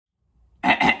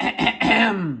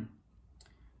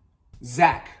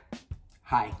Zack,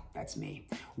 hi, that's me.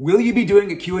 Will you be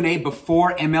doing a Q&A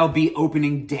before MLB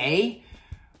opening day?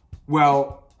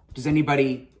 Well, does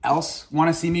anybody else want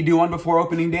to see me do one before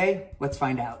opening day? Let's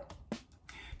find out.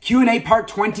 Q&A part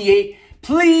 28,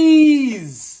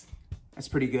 please. That's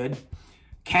pretty good.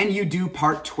 Can you do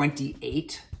part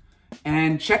 28?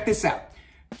 And check this out.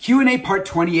 Q&A part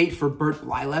 28 for Bert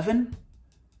Blyleven,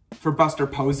 for Buster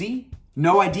Posey.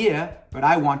 No idea, but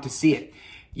I want to see it.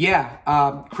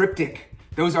 Yeah, Cryptic.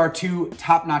 Those are two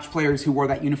top-notch players who wore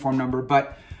that uniform number.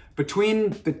 But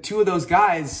between the two of those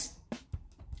guys,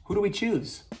 who do we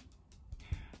choose?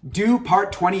 Do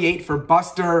part 28 for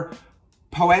Buster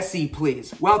Posey,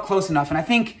 please. Well, close enough. And I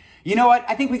think, you know what?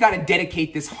 I think we got to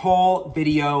dedicate this whole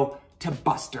video to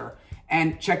Buster.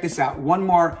 And check this out. One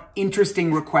more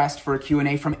interesting request for a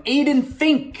Q&A from Aiden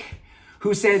Fink,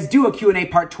 who says, do a Q&A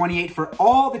part 28 for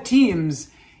all the teams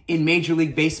in Major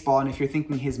League Baseball. And if you're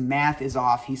thinking his math is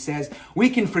off, he says, we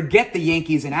can forget the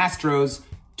Yankees and Astros.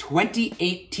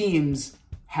 28 teams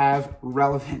have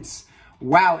relevance.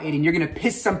 Wow, Aiden, you're going to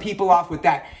piss some people off with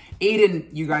that. Aiden,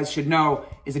 you guys should know,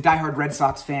 is a diehard Red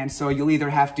Sox fan, so you'll either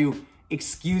have to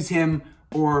excuse him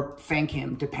or thank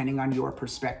him, depending on your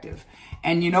perspective.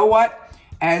 And you know what?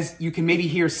 As you can maybe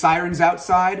hear sirens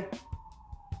outside.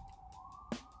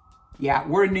 Yeah,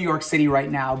 we're in New York City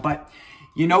right now, but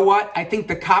you know what? I think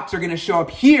the cops are going to show up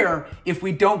here if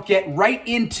we don't get right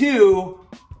into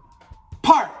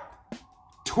part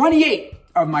 28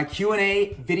 of my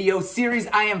Q&A video series.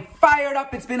 I am fired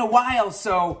up. It's been a while,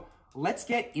 so let's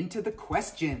get into the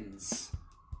questions.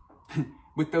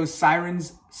 With those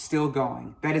sirens still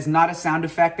going. That is not a sound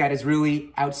effect. That is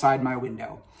really outside my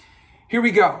window. Here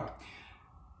we go.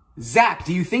 Zack,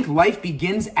 do you think life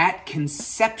begins at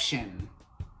conception?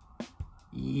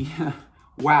 Yeah.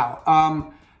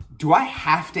 Wow. Do I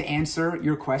have to answer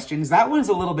your questions? That one's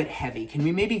a little bit heavy. Can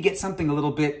we maybe get something a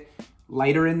little bit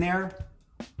lighter in there?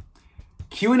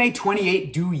 Q&A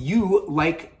 28, do you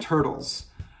like turtles?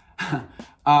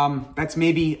 That's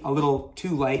maybe a little too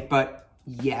light, but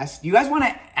yes. Do you guys want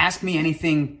to ask me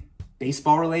anything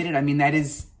baseball related? I mean, that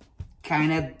is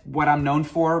kind of what I'm known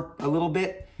for a little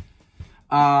bit.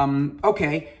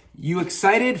 Okay. You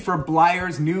excited for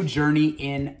Blyer's new journey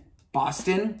in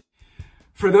Boston?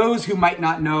 For those who might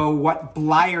not know what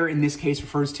Blyer in this case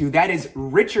refers to, that is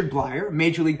Richard Blyer,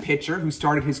 Major League pitcher who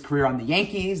started his career on the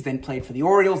Yankees, then played for the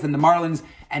Orioles, then the Marlins,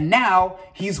 and now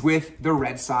he's with the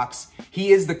Red Sox.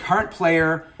 He is the current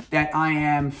player that I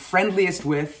am friendliest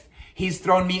with. He's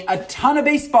thrown me a ton of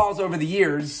baseballs over the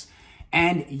years,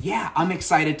 and yeah, I'm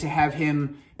excited to have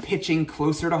him pitching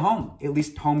closer to home, at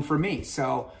least home for me.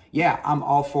 So yeah, I'm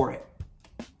all for it.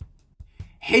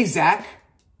 Hey, Zack.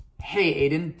 Hey,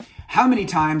 Aiden. How many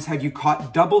times have you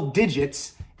caught double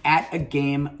digits at a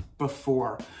game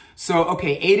before? So,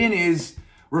 okay, Aiden is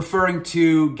referring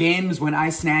to games when I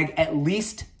snag at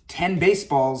least 10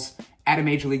 baseballs at a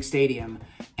Major League Stadium.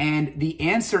 And the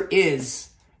answer is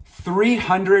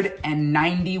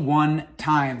 391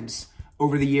 times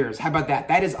over the years. How about that?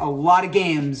 That is a lot of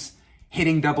games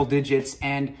hitting double digits.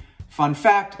 And fun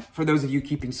fact, for those of you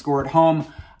keeping score at home,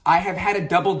 I have had a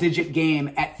double-digit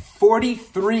game at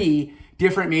 43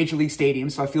 different Major League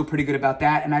stadiums, so I feel pretty good about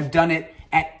that. And I've done it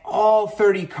at all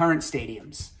 30 current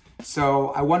stadiums. So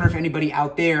I wonder if anybody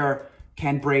out there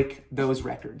can break those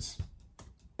records.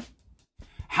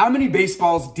 How many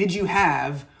baseballs did you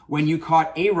have when you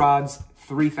caught A-Rod's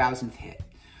 3,000th hit?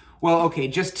 Well, okay,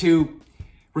 just to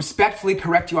respectfully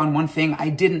correct you on one thing, I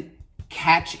didn't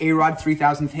catch A-Rod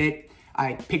 3,000th hit.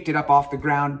 I picked it up off the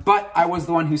ground, but I was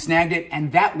the one who snagged it,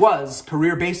 and that was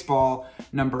career baseball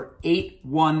number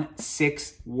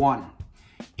 8161,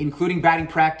 including batting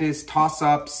practice,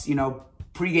 toss-ups,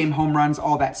 pregame home runs,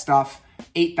 all that stuff.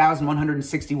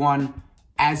 8,161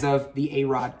 as of the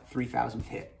A-Rod 3,000th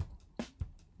hit.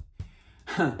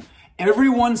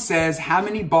 Everyone says, how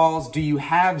many balls do you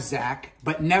have, Zack?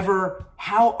 But never,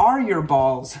 how are your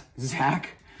balls,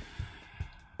 Zack?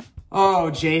 Oh,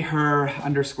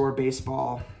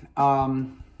 JHer_baseball.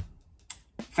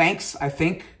 Thanks, I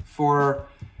think, for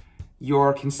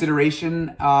your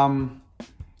consideration.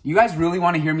 You guys really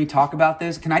want to hear me talk about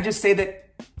this? Can I just say that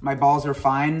my balls are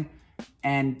fine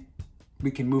and we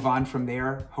can move on from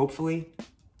there, hopefully?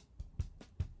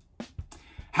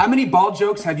 How many ball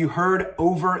jokes have you heard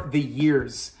over the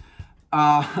years?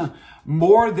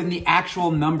 More than the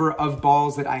actual number of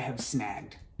balls that I have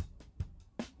snagged.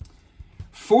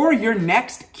 For your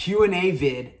next Q&A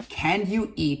vid, can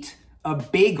you eat a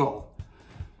bagel?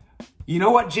 You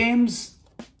know what, James?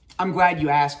 I'm glad you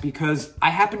asked because I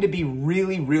happen to be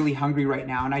really, really hungry right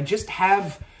now, and I just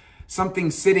have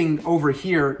something sitting over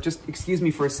here. Just excuse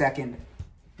me for a second.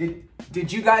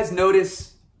 Did you guys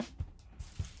notice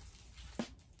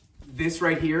this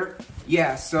right here?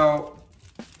 Yeah, so,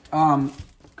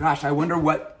 gosh, I wonder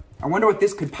what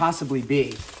this could possibly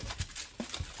be.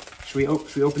 Should we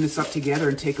open this up together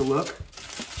and take a look?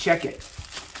 Check it.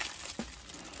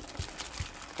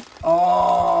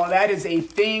 Oh, that is a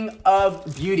thing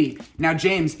of beauty. Now,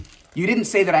 James, you didn't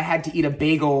say that I had to eat a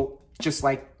bagel just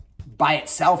like by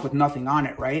itself with nothing on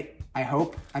it, right? I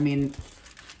hope. I mean,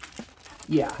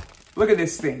 yeah. Look at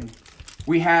this thing.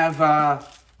 We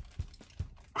have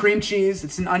cream cheese.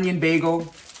 It's an onion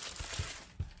bagel.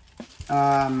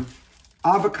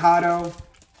 Avocado,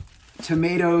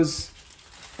 tomatoes,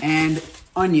 and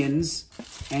onions.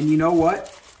 And you know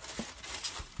what?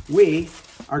 We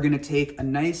are gonna take a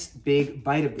nice big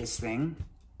bite of this thing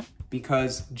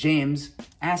because James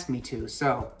asked me to.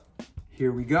 So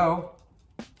here we go.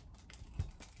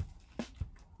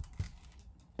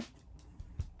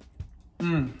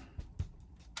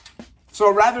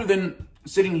 So rather than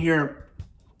sitting here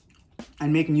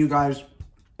and making you guys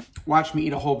watch me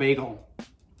eat a whole bagel,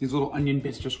 these little onion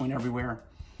bits just went everywhere,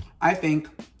 I think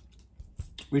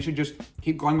we should just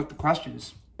keep going with the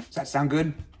questions. Does that sound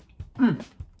good?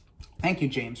 Thank you,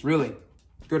 James. Really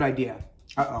good idea.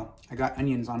 Uh-oh, I got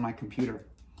onions on my computer.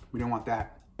 We don't want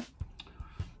that.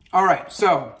 All right,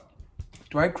 so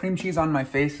do I have cream cheese on my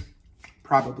face?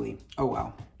 Probably. Oh,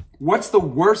 well. What's the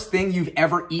worst thing you've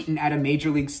ever eaten at a Major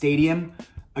League Stadium?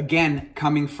 Again,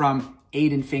 coming from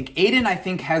Aiden Fink. Aiden, I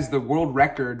think, has the world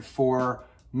record for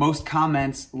most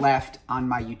comments left on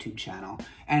my YouTube channel.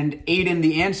 And Aiden,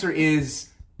 the answer is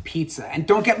pizza. And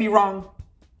don't get me wrong,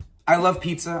 I love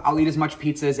pizza. I'll eat as much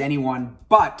pizza as anyone,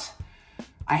 but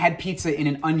I had pizza in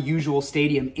an unusual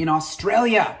stadium in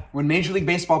Australia when Major League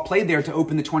Baseball played there to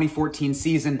open the 2014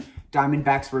 season,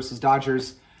 Diamondbacks versus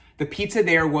Dodgers. The pizza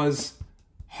there was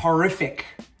horrific.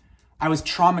 I was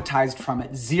traumatized from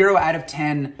it. 0 out of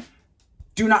 10.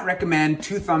 Do not recommend,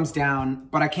 2 thumbs down.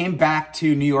 But I came back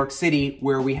to New York City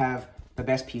where we have the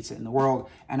best pizza in the world,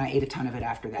 and I ate a ton of it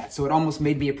after that. So it almost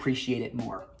made me appreciate it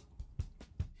more.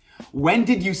 When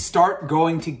did you start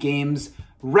going to games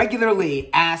regularly?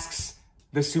 Asks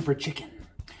the Super Chicken.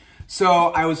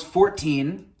 So I was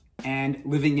 14 and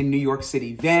living in New York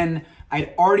City. Then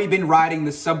I'd already been riding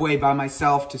the subway by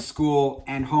myself to school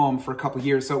and home for a couple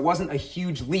years. So it wasn't a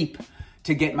huge leap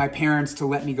to get my parents to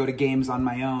let me go to games on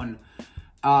my own.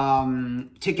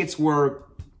 Tickets were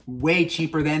way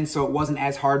cheaper then, so it wasn't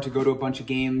as hard to go to a bunch of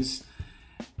games.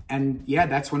 And yeah,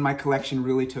 that's when my collection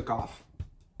really took off.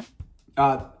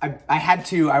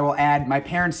 I will add, my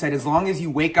parents said, as long as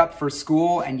you wake up for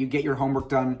school and you get your homework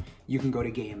done, you can go to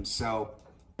games. So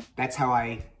that's how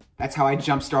I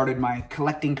jump-started my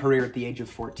collecting career at the age of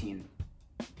 14.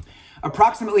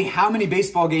 Approximately how many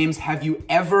baseball games have you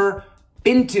ever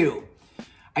been to?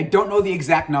 I don't know the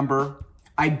exact number.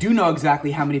 I do know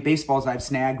exactly how many baseballs I've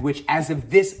snagged, which as of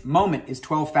this moment is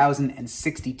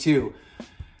 12,062.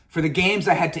 For the games,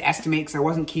 I had to estimate because I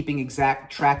wasn't keeping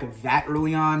exact track of that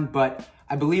early on, but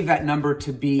I believe that number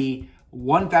to be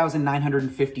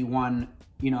 1,951.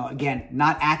 You know, again,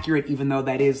 not accurate, even though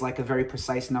that is like a very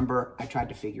precise number. I tried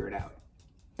to figure it out.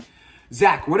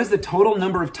 Zach, what is the total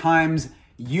number of times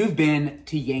you've been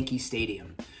to Yankee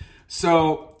Stadium?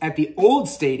 So at the old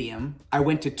stadium, I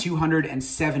went to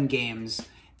 207 games.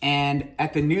 And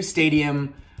at the new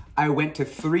stadium, I went to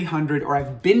 300, or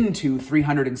I've been to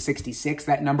 366.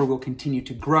 That number will continue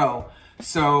to grow.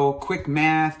 So quick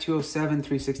math, 207,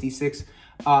 366,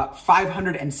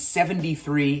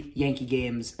 573 Yankee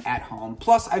games at home.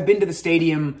 Plus, I've been to the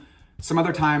stadium some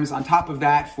other times on top of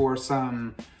that for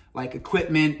some like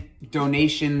equipment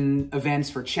donation events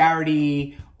for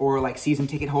charity or like season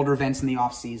ticket holder events in the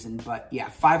off season. But yeah,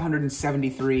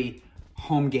 573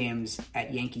 home games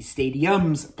at Yankee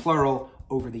Stadiums, plural,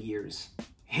 over the years.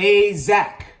 Hey,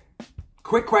 Zach,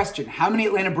 quick question. How many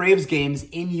Atlanta Braves games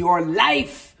in your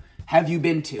life have you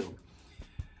been to?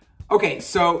 Okay,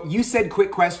 so you said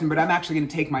quick question, but I'm actually going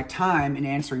to take my time in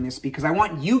answering this because I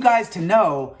want you guys to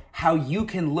know how you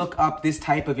can look up this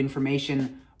type of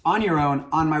information on your own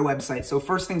on my website. So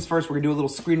first things first, we're going to do a little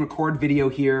screen record video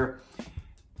here.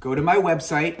 Go to my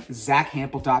website,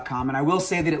 zackhample.com, and I will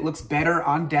say that it looks better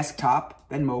on desktop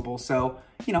than mobile, so,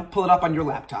 you know, pull it up on your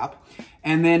laptop.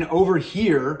 And then over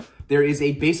here, there is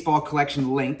a baseball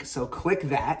collection link, so click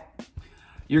that.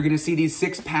 You're gonna see these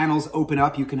 6 panels open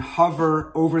up. You can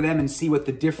hover over them and see what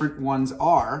the different ones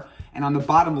are. And on the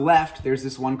bottom left, there's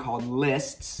this one called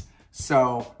Lists,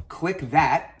 so click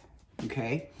that,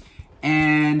 okay?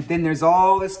 And then there's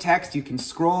all this text. You can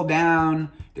scroll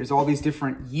down. There's all these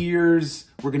different years.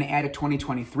 We're going to add a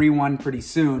 2023 one pretty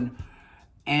soon.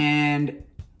 And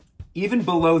even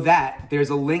below that, there's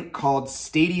a link called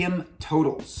Stadium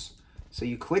Totals. So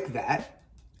you click that,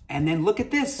 and then look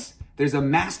at this. There's a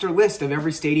master list of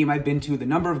every stadium I've been to, the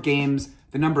number of games,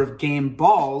 the number of game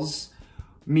balls,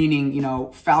 meaning, you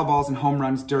know, foul balls and home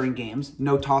runs during games,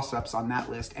 no toss-ups on that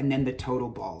list, and then the total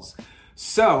balls.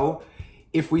 So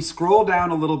if we scroll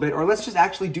down a little bit, or let's just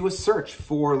actually do a search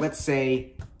for, let's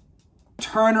say,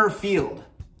 Turner Field,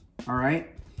 all right?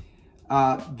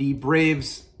 The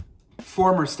Braves'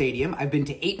 former stadium. I've been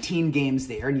to 18 games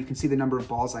there, and you can see the number of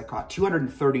balls I caught,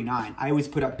 239. I always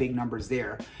put up big numbers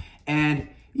there. And,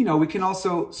 you know, we can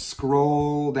also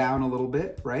scroll down a little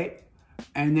bit, right?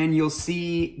 And then you'll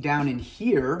see down in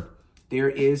here, there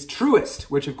is Truist,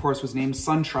 which of course was named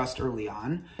SunTrust early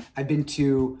on. I've been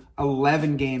to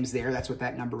 11 games there. That's what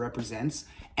that number represents.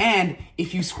 And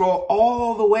if you scroll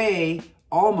all the way,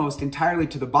 almost entirely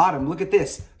to the bottom, look at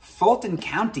this. Fulton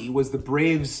County was the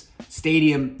Braves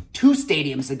stadium 2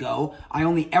 stadiums ago. I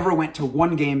only ever went to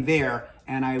 1 game there,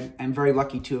 and I am very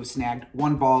lucky to have snagged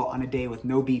 1 ball on a day with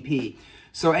no BP.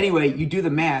 So anyway, you do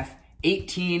the math.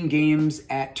 18 games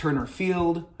at Turner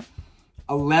Field,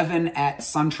 11 at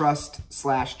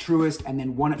SunTrust/Truist, and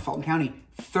then 1 at Fulton County.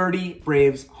 30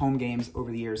 Braves home games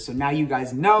over the years. So now you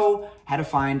guys know how to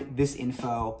find this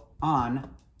info on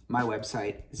my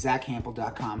website,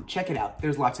 zackhample.com. Check it out.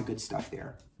 There's lots of good stuff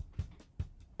there.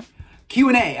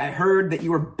 Q&A. I heard that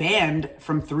you were banned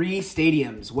from 3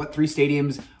 stadiums. What 3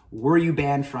 stadiums were you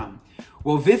banned from?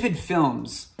 Well, Vivid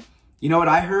Films, you know what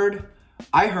I heard?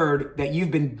 I heard that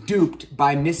you've been duped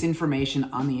by misinformation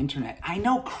on the internet. I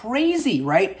know, crazy,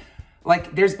 right?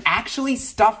 Like, there's actually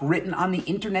stuff written on the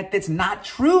internet that's not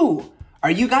true. Are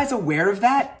you guys aware of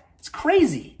that? It's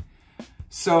crazy.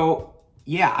 So,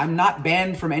 yeah, I'm not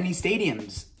banned from any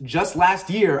stadiums. Just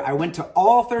last year, I went to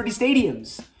all 30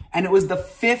 stadiums, and it was the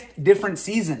 5th different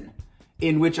season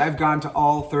in which I've gone to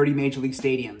all 30 Major League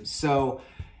stadiums. So,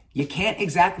 you can't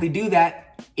exactly do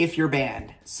that if you're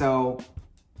banned. So,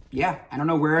 yeah, I don't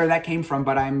know where that came from,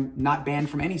 but I'm not banned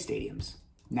from any stadiums.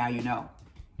 Now you know.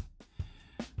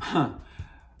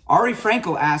 Ari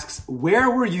Frankel asks, where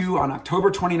were you on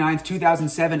October 29th,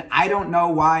 2007? I don't know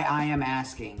why I am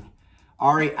asking.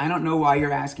 Ari, I don't know why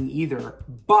you're asking either,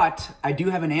 but I do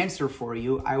have an answer for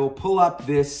you. I will pull up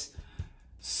this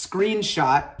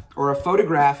screenshot or a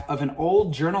photograph of an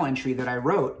old journal entry that I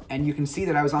wrote, and you can see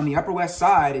that I was on the Upper West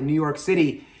Side in New York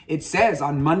City. It says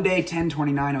on Monday,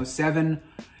 10/29/07,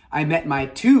 I met my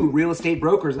 2 real estate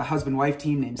brokers, a husband-wife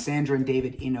team named Sandra and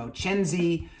David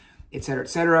Innochenzi, et cetera, et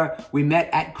cetera. We met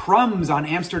at Crumbs on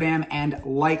Amsterdam and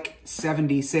like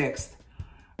 76th.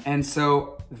 And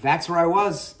so that's where I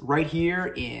was, right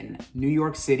here in New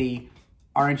York City.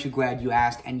 Aren't you glad you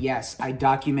asked? And yes, I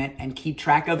document and keep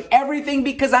track of everything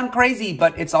because I'm crazy,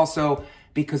 but it's also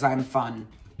because I'm fun.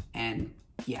 And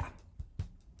yeah.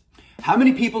 How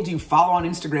many people do you follow on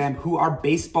Instagram who are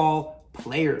baseball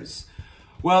players?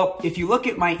 Well, if you look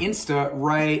at my Insta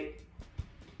right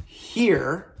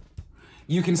here,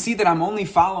 you can see that I'm only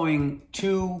following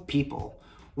 2 people.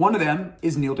 One of them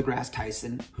is Neil deGrasse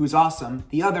Tyson, who's awesome.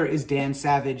 The other is Dan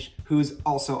Savage, who's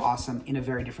also awesome in a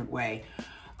very different way.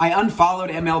 I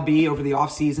unfollowed MLB over the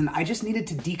offseason. I just needed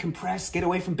to decompress, get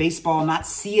away from baseball, not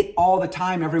see it all the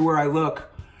time everywhere I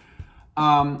look.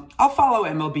 I'll follow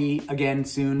MLB again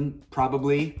soon,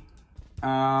 probably.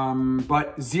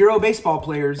 But 0 baseball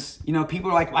players. You know,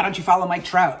 people are like, why don't you follow Mike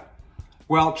Trout?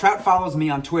 Well, Trout follows me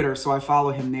on Twitter, so I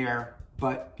follow him there.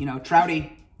 But, you know,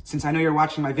 Trouty, since I know you're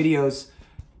watching my videos,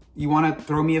 you want to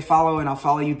throw me a follow and I'll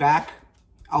follow you back?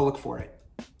 I'll look for it.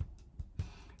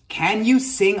 Can you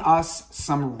sing us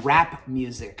some rap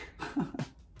music?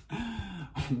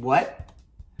 What?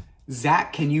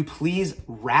 Zach, can you please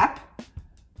rap?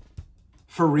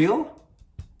 For real?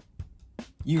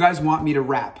 You guys want me to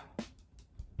rap?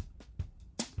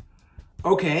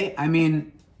 Okay, I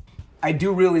mean, I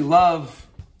do really love,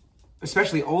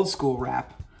 especially old school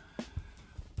rap.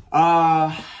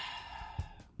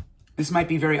 This might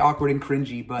be very awkward and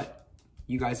cringy, but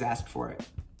you guys asked for it.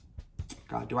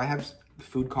 God, do I have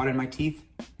food caught in my teeth?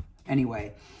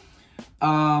 Anyway.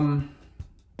 All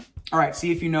right,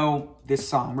 see if you know this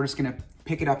song. We're just gonna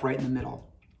pick it up right in the middle.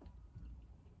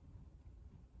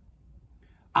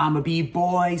 I'm a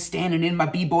b-boy, standing in my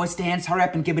b-boy stance. Hurry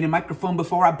up and give me the microphone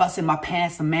before I bust in my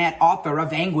pants. The mad author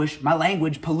of anguish, my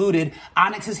language polluted.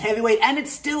 Onyx is heavyweight and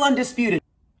it's still undisputed.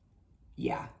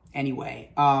 Yeah,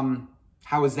 anyway, how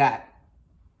was that?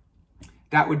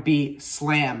 That would be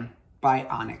Slam by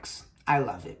Onyx. I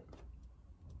love it.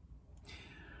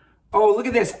 Oh, look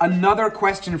at this. Another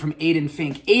question from Aiden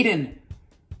Fink. Aiden,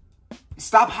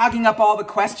 stop hogging up all the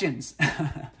questions.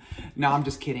 No, I'm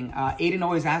just kidding. Aiden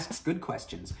always asks good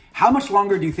questions. How much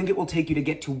longer do you think it will take you to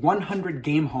get to 100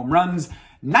 game home runs?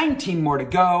 19 more to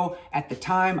go at the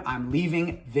time I'm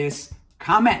leaving this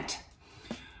comment.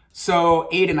 So,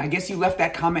 Aiden, I guess you left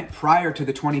that comment prior to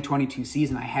the 2022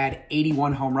 season. I had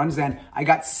 81 home runs then. I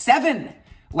got 7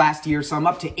 last year, so I'm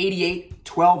up to 88,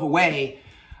 12 away.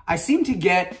 I seem to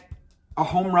get a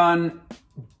home run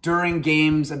during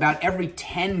games about every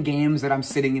 10 games that I'm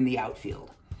sitting in the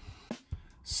outfield.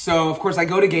 So, of course, I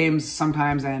go to games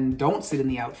sometimes and don't sit in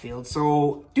the outfield.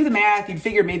 So, do the math. You'd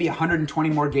figure maybe 120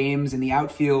 more games in the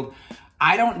outfield.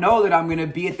 I don't know that I'm going to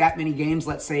be at that many games,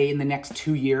 let's say, in the next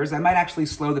 2 years. I might actually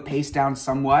slow the pace down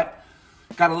somewhat.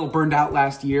 Got a little burned out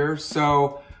last year.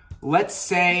 So, let's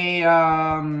say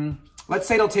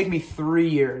it'll take me 3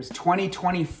 years.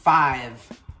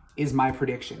 2025 is my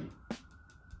prediction.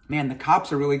 Man, the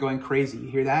cops are really going crazy. You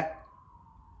hear that?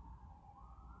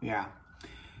 Yeah.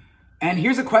 And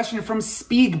here's a question from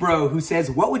Speegbro who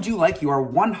says, what would you like your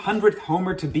 100th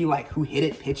homer to be like? Who hit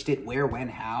it, pitched it, where, when,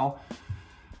 how?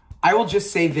 I will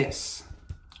just say this.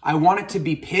 I want it to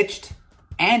be pitched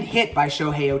and hit by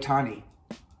Shohei Ohtani.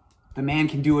 The man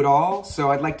can do it all, so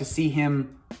I'd like to see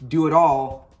him do it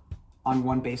all on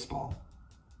one baseball.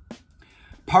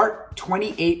 Part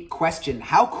 28 question.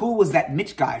 How cool was that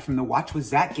Mitch guy from the Watch with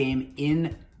Zack game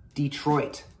in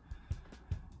Detroit?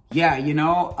 Yeah, you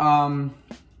know,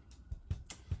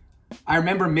 I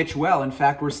remember Mitch well. In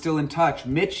fact, we're still in touch.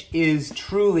 Mitch is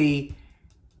truly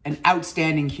an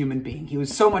outstanding human being. He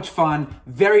was so much fun,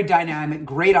 very dynamic,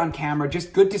 great on camera,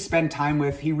 just good to spend time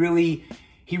with. He really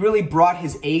brought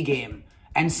his A game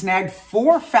and snagged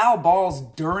 4 foul balls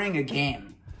during a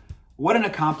game. What an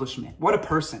accomplishment. What a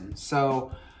person.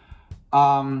 So,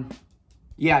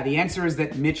 yeah, the answer is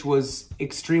that Mitch was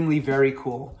extremely very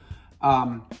cool.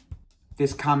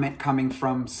 This comment coming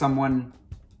from someone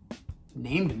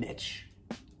named Mitch.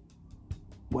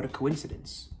 What a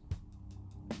coincidence.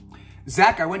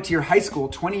 Zach, I went to your high school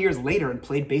 20 years later and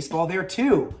played baseball there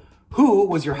too. Who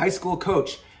was your high school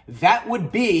coach? That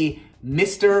would be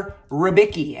Mr.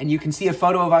 Ribicki. And you can see a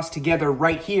photo of us together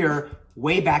right here,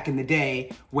 way back in the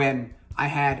day when I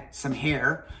had some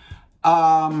hair.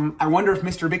 I wonder if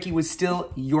Mr. Ribicki was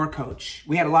still your coach.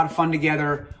 We had a lot of fun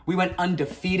together. We went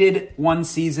undefeated one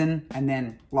season and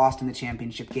then lost in the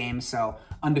championship game. So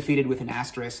undefeated with an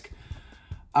asterisk.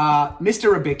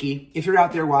 Mr. Ribicki, if you're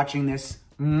out there watching this,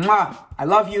 mwah, I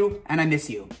love you and I miss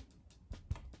you.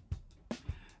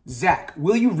 Zach,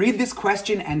 will you read this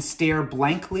question and stare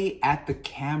blankly at the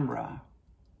camera?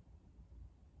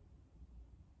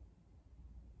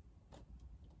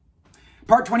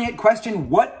 Part 28 question,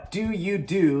 what do you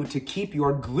do to keep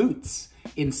your glutes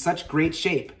in such great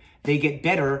shape? They get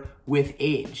better with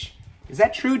age. Is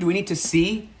that true? Do we need to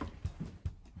see?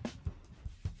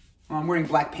 Well, I'm wearing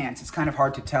black pants. It's kind of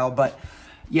hard to tell, but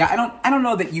yeah, I don't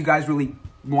know that you guys really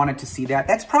wanted to see that.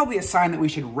 That's probably a sign that we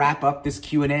should wrap up this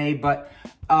Q&A, but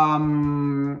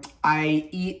I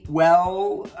eat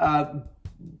well,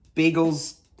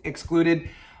 bagels excluded,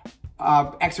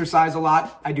 exercise a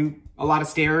lot. I do a lot of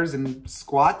stairs and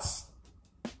squats.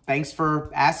 Thanks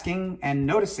for asking and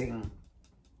noticing.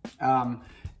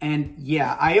 And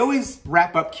yeah, I always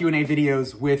wrap up Q&A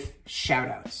videos with shout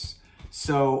outs.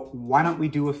 So why don't we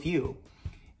do a few?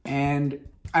 And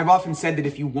I've often said that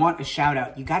if you want a shout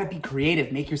out, you got to be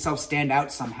creative, make yourself stand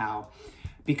out somehow,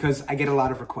 because I get a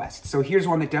lot of requests. So here's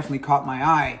one that definitely caught my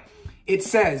eye. It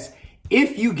says,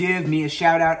 if you give me a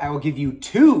shout out, I will give you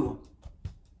 2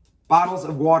 bottles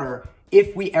of water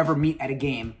if we ever meet at a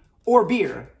game, or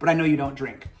beer, but I know you don't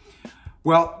drink.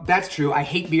 Well, that's true. I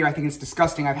hate beer. I think it's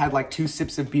disgusting. I've had like 2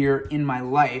 sips of beer in my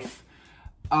life.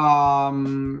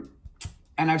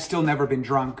 And I've still never been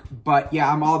drunk. But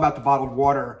yeah, I'm all about the bottled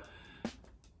water.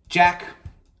 Jack,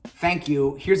 thank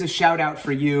you. Here's a shout out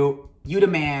for you. You the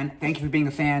man. Thank you for being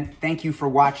a fan. Thank you for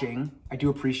watching. I do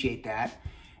appreciate that.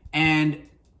 And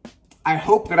I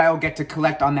hope that I will get to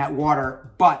collect on that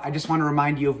water, but I just want to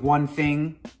remind you of one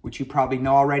thing, which you probably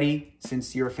know already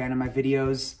since you're a fan of my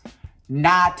videos.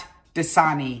 Not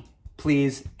Dasani,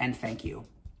 please, and thank you.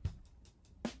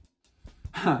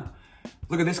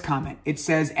 Look at this comment. It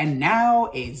says, and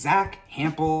now a Zack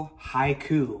Hample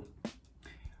haiku.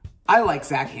 I like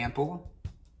Zack Hample.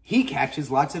 He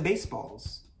catches lots of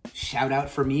baseballs. Shout out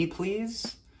for me,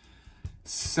 please.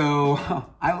 So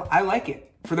I like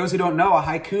it. For those who don't know, a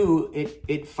haiku,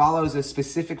 it follows a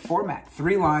specific format.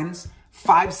 3 lines,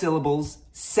 5 syllables,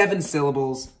 7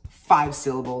 syllables, 5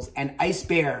 syllables, and Ice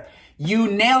Bear.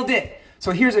 You nailed it.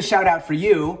 So here's a shout out for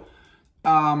you.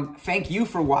 thank you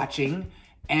for watching.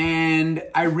 And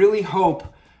I really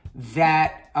hope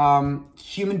that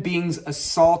human beings'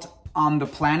 assault on the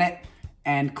planet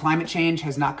and climate change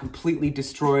has not completely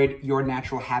destroyed your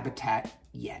natural habitat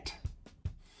yet.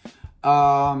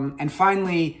 And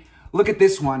finally, look at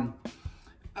this one.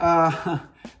 A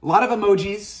lot of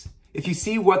emojis. If you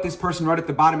see what this person wrote at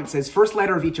the bottom, it says, first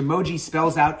letter of each emoji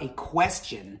spells out a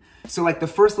question. So like the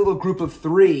first little group of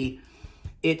 3,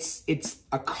 it's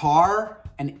a car,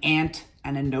 an ant,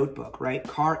 and a notebook, right?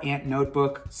 Car, ant,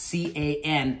 notebook,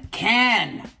 C-A-N,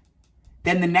 can.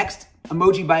 Then the next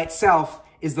emoji by itself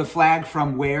is the flag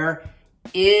from where?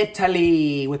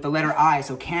 Italy, with the letter I,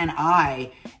 so can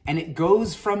I. And it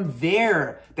goes from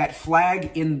there. That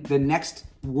flag in the next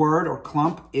word or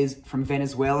clump is from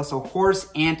Venezuela. So horse,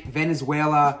 ant,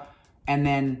 Venezuela, and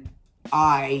then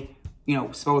I,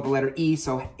 spelled with the letter E,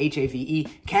 so H-A-V-E.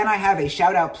 Can I have a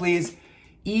shout out, please?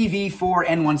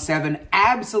 EV4N17.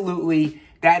 Absolutely.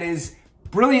 That is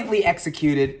brilliantly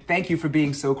executed. Thank you for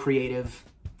being so creative.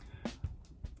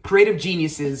 Creative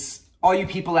geniuses, all you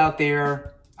people out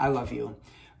there, I love you.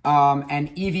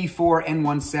 And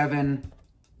EV4N17,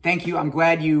 thank you. I'm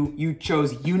glad you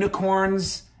chose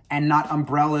unicorns and not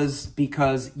umbrellas,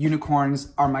 because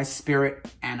unicorns are my spirit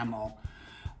animal.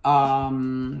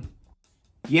 Yeah,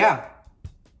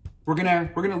 we're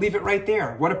gonna leave it right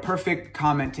there. What a perfect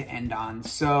comment to end on.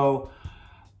 So,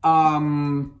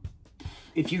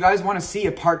 if you guys want to see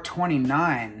a part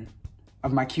 29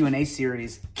 of my Q&A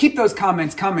series, keep those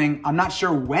comments coming. I'm not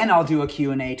sure when I'll do a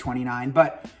Q&A 29,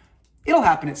 but it'll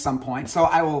happen at some point. So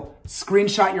I will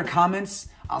screenshot your comments,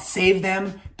 I'll save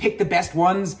them, pick the best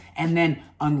ones, and then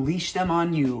unleash them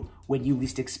on you when you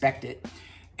least expect it.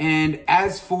 And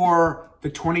as for the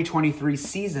 2023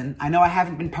 season, I know I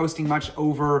haven't been posting much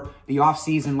over the off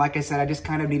season. Like I said, I just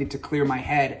kind of needed to clear my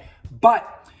head,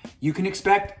 but you can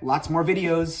expect lots more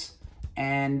videos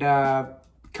and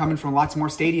coming from lots more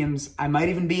stadiums. I might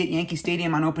even be at Yankee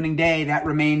Stadium on opening day. That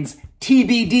remains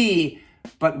TBD,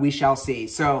 but we shall see.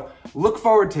 So look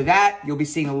forward to that. You'll be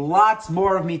seeing lots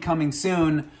more of me coming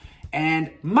soon.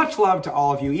 And much love to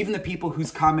all of you, even the people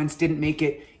whose comments didn't make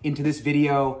it into this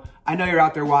video. I know you're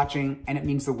out there watching, and it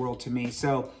means the world to me.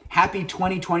 So happy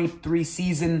 2023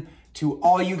 season to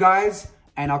all you guys,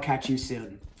 and I'll catch you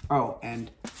soon. Oh,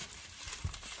 and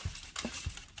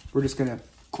we're just gonna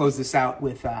close this out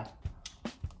with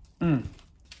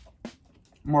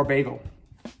more bagel.